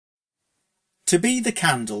To Be the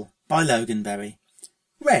Candle by Loganberry.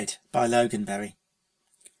 Read by Loganberry.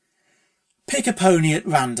 Pick a pony at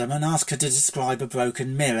random and ask her to describe a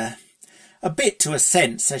broken mirror. A bit to a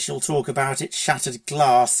sense, as she'll talk about its shattered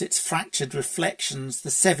glass, its fractured reflections, the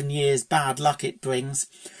 7 years bad luck it brings,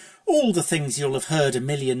 all the things you'll have heard a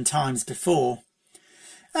million times before.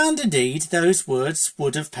 And indeed, those words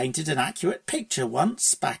would have painted an accurate picture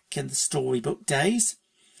once, back in the storybook days.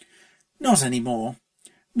 Not anymore.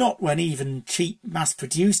 Not when even cheap,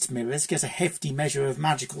 mass-produced mirrors get a hefty measure of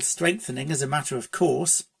magical strengthening as a matter of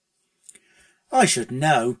course. I should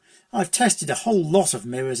know. I've tested a whole lot of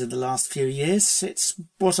mirrors in the last few years. It's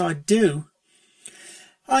what I do.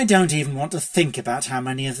 I don't even want to think about how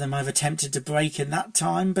many of them I've attempted to break in that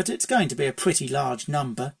time, but it's going to be a pretty large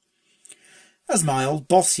number. As my old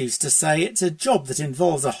boss used to say, it's a job that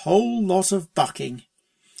involves a whole lot of bucking.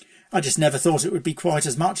 I just never thought it would be quite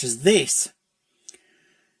as much as this.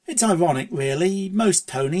 It's ironic, really. Most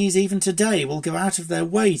ponies, even today, will go out of their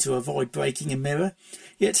way to avoid breaking a mirror,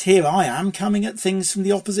 yet here I am coming at things from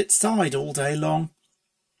the opposite side all day long.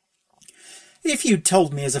 If you'd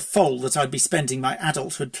told me as a foal that I'd be spending my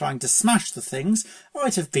adulthood trying to smash the things,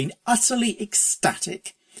 I'd have been utterly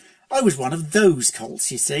ecstatic. I was one of those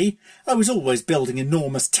colts, you see. I was always building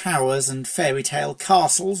enormous towers and fairy tale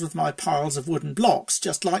castles with my piles of wooden blocks,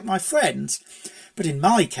 just like my friends. But in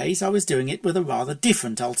my case I was doing it with a rather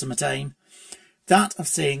different ultimate aim. That of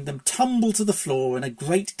seeing them tumble to the floor in a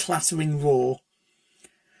great clattering roar.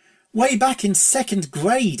 Way back in 2nd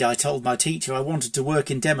grade I told my teacher I wanted to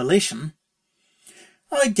work in demolition.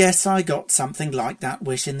 I guess I got something like that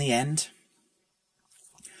wish in the end.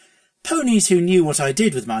 Ponies who knew what I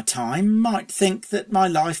did with my time might think that my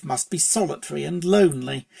life must be solitary and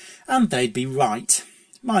lonely, and they'd be right.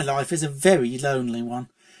 My life is a very lonely one.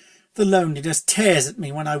 The loneliness tears at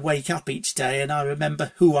me when I wake up each day and I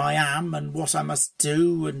remember who I am and what I must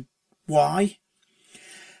do and why.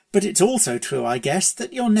 But it's also true, I guess,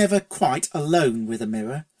 that you're never quite alone with a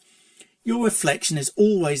mirror. Your reflection is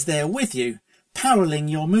always there with you, paralleling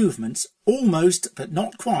your movements, almost but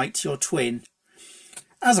not quite your twin.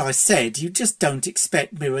 As I said, you just don't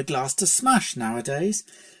expect mirror glass to smash nowadays,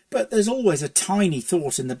 but there's always a tiny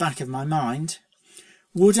thought in the back of my mind.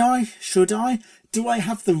 Would I? Should I? Do I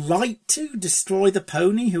have the right to destroy the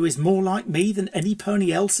pony who is more like me than any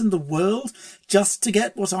pony else in the world, just to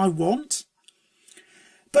get what I want?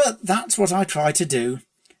 But that's what I try to do,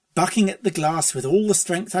 bucking at the glass with all the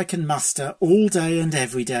strength I can muster all day and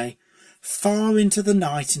every day, far into the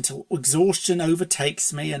night until exhaustion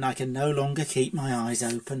overtakes me and I can no longer keep my eyes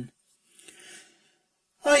open.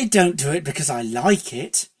 I don't do it because I like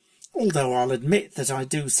it, although I'll admit that I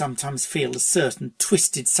do sometimes feel a certain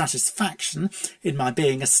twisted satisfaction in my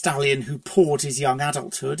being a stallion who poured his young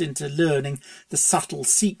adulthood into learning the subtle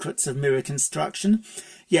secrets of mirror construction,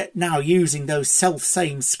 yet now using those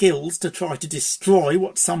self-same skills to try to destroy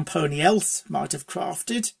what some pony else might have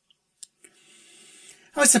crafted.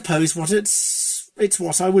 I suppose it's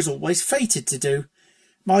what I was always fated to do.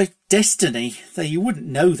 My destiny, though you wouldn't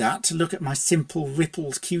know that to look at my simple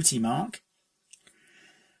rippled cutie mark.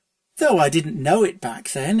 Though I didn't know it back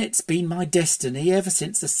then, it's been my destiny ever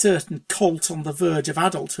since a certain colt on the verge of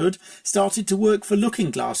adulthood started to work for Looking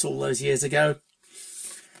Glass all those years ago.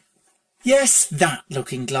 Yes, that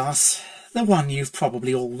Looking Glass, the one you've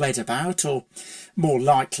probably all read about, or more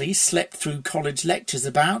likely slept through college lectures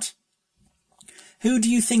about. Who do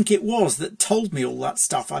you think it was that told me all that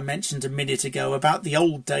stuff I mentioned a minute ago about the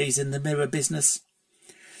old days in the mirror business?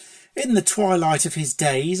 In the twilight of his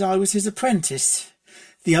days I was his apprentice.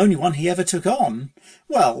 The only one he ever took on.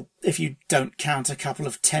 Well, if you don't count a couple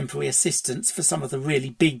of temporary assistants for some of the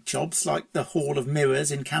really big jobs like the Hall of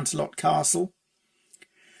Mirrors in Canterlot Castle.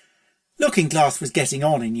 Looking Glass was getting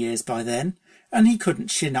on in years by then, and he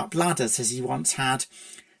couldn't shin up ladders as he once had,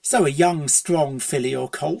 so a young, strong filly or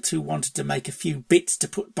colt who wanted to make a few bits to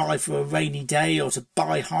put by for a rainy day or to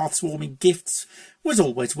buy hearth-warming gifts was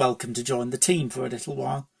always welcome to join the team for a little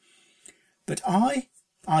while. But I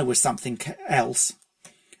was something else.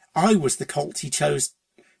 I was the colt he chose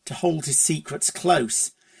to hold his secrets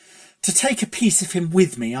close, to take a piece of him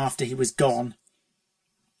with me after he was gone.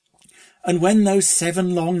 And when those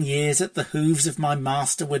 7 long years at the hooves of my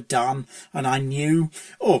master were done, and I knew,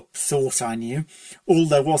 or thought I knew, all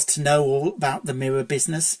there was to know all about the mirror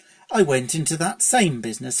business, I went into that same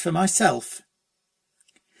business for myself.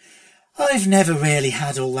 I've never really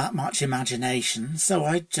had all that much imagination, so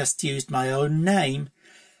I just used my own name.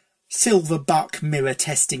 Silver Buck Mirror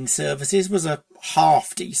Testing Services was a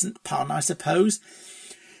half-decent pun, I suppose,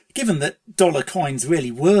 given that dollar coins really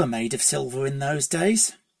were made of silver in those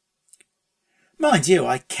days. Mind you,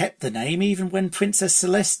 I kept the name even when Princess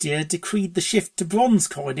Celestia decreed the shift to bronze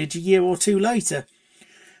coinage a year or two later.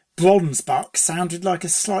 Bronze buck sounded like a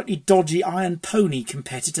slightly dodgy iron pony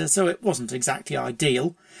competitor, so it wasn't exactly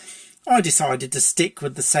ideal. I decided to stick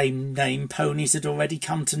with the same name ponies had already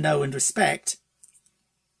come to know and respect.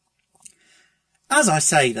 As I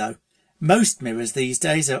say, though, most mirrors these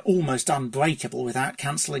days are almost unbreakable without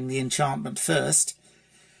cancelling the enchantment first.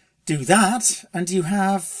 Do that, and you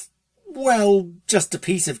have, well, just a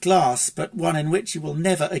piece of glass, but one in which you will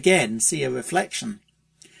never again see a reflection.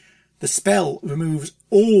 The spell removes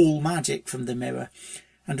all magic from the mirror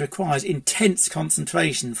and requires intense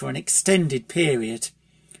concentration for an extended period.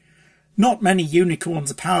 Not many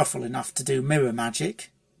unicorns are powerful enough to do mirror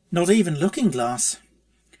magic, not even Looking Glass.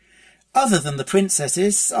 Other than the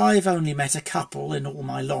princesses, I've only met a couple in all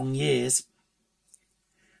my long years.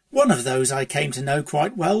 One of those I came to know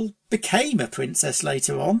quite well became a princess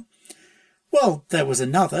later on. Well, there was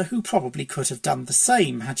another who probably could have done the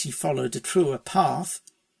same had she followed a truer path.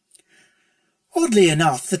 Oddly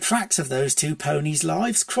enough, the tracks of those two ponies'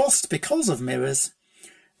 lives crossed because of mirrors.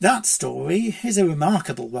 That story is a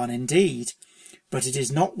remarkable one indeed, but it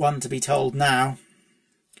is not one to be told now.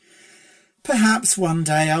 Perhaps one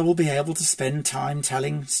day I will be able to spend time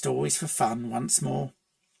telling stories for fun once more.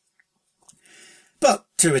 But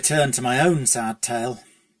to return to my own sad tale.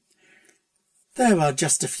 There are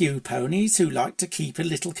just a few ponies who like to keep a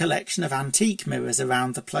little collection of antique mirrors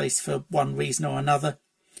around the place for one reason or another.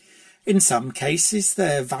 In some cases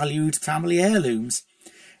they're valued family heirlooms.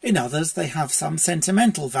 In others they have some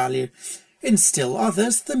sentimental value. In still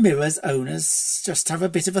others the mirror's owners just have a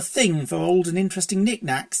bit of a thing for old and interesting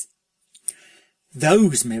knickknacks.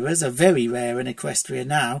 Those mirrors are very rare in Equestria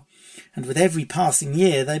now, and with every passing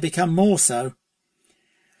year they become more so.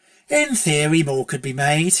 In theory more could be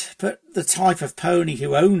made, but the type of pony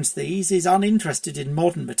who owns these is uninterested in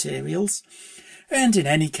modern materials, and in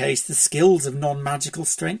any case the skills of non-magical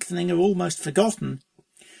strengthening are almost forgotten.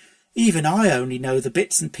 Even I only know the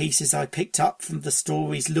bits and pieces I picked up from the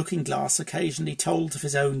stories Looking Glass occasionally told of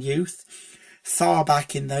his own youth, far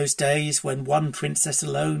back in those days when one princess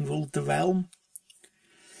alone ruled the realm.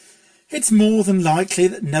 It's more than likely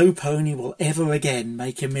that no pony will ever again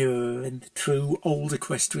make a mirror in the true old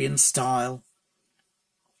equestrian style.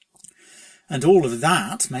 And all of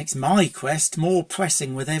that makes my quest more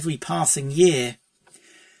pressing with every passing year.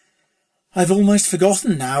 I've almost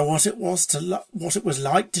forgotten now what it was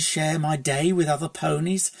like to share my day with other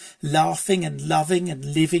ponies, laughing and loving and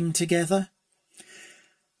living together.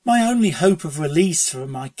 My only hope of release from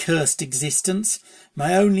my cursed existence,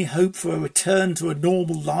 my only hope for a return to a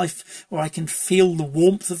normal life where I can feel the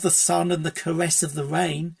warmth of the sun and the caress of the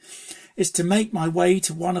rain, is to make my way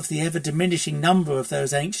to one of the ever-diminishing number of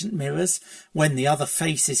those ancient mirrors, when the other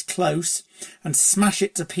face is close, and smash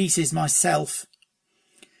it to pieces myself.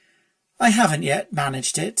 I haven't yet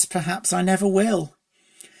managed it, perhaps I never will.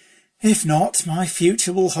 If not, my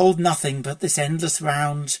future will hold nothing but this endless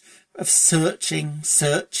round of searching,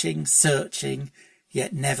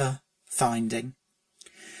 yet never finding.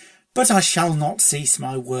 But I shall not cease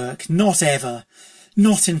my work, not ever,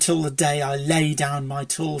 not until the day I lay down my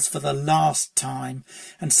tools for the last time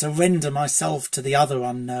and surrender myself to the other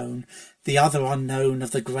unknown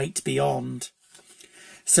of the great beyond.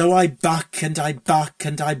 So I buck and I buck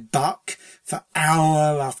and I buck for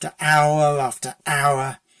hour after hour after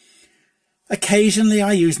hour. Occasionally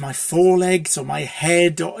I use my forelegs or my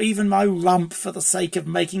head or even my rump for the sake of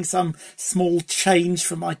making some small change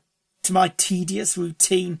to my tedious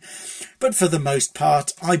routine, but for the most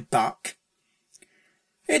part I buck.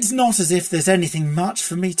 It's not as if there's anything much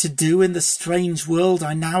for me to do in the strange world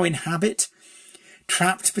I now inhabit,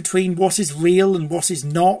 trapped between what is real and what is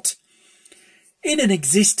not. In an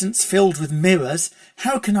existence filled with mirrors,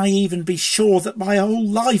 how can I even be sure that my whole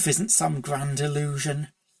life isn't some grand illusion?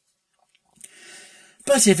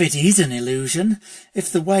 But if it is an illusion,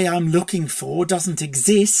 if the way I'm looking for doesn't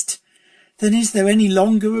exist, then is there any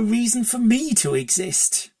longer a reason for me to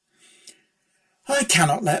exist? I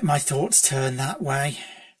cannot let my thoughts turn that way.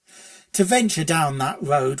 To venture down that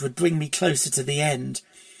road would bring me closer to the end,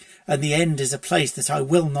 and the end is a place that I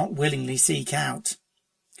will not willingly seek out.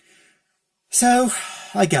 So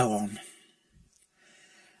I go on.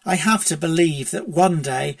 I have to believe that one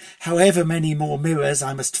day, however many more mirrors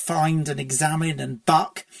I must find and examine and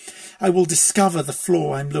buck, I will discover the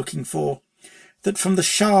flaw I'm looking for, that from the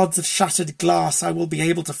shards of shattered glass I will be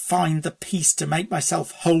able to find the piece to make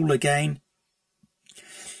myself whole again.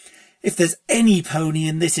 If there's any pony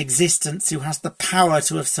in this existence who has the power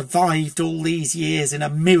to have survived all these years in a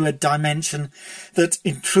mirrored dimension that,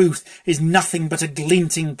 in truth, is nothing but a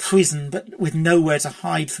glinting prison but with nowhere to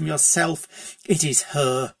hide from yourself, it is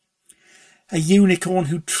her. A unicorn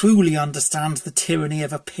who truly understands the tyranny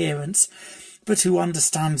of appearance, but who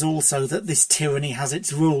understands also that this tyranny has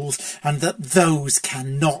its rules and that those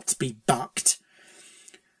cannot be bucked.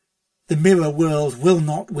 The mirror world will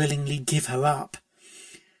not willingly give her up.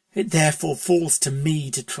 It therefore falls to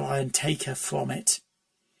me to try and take her from it.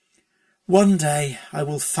 One day I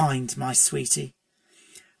will find my sweetie,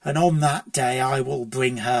 and on that day I will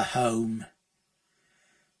bring her home.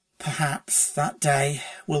 Perhaps that day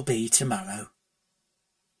will be tomorrow.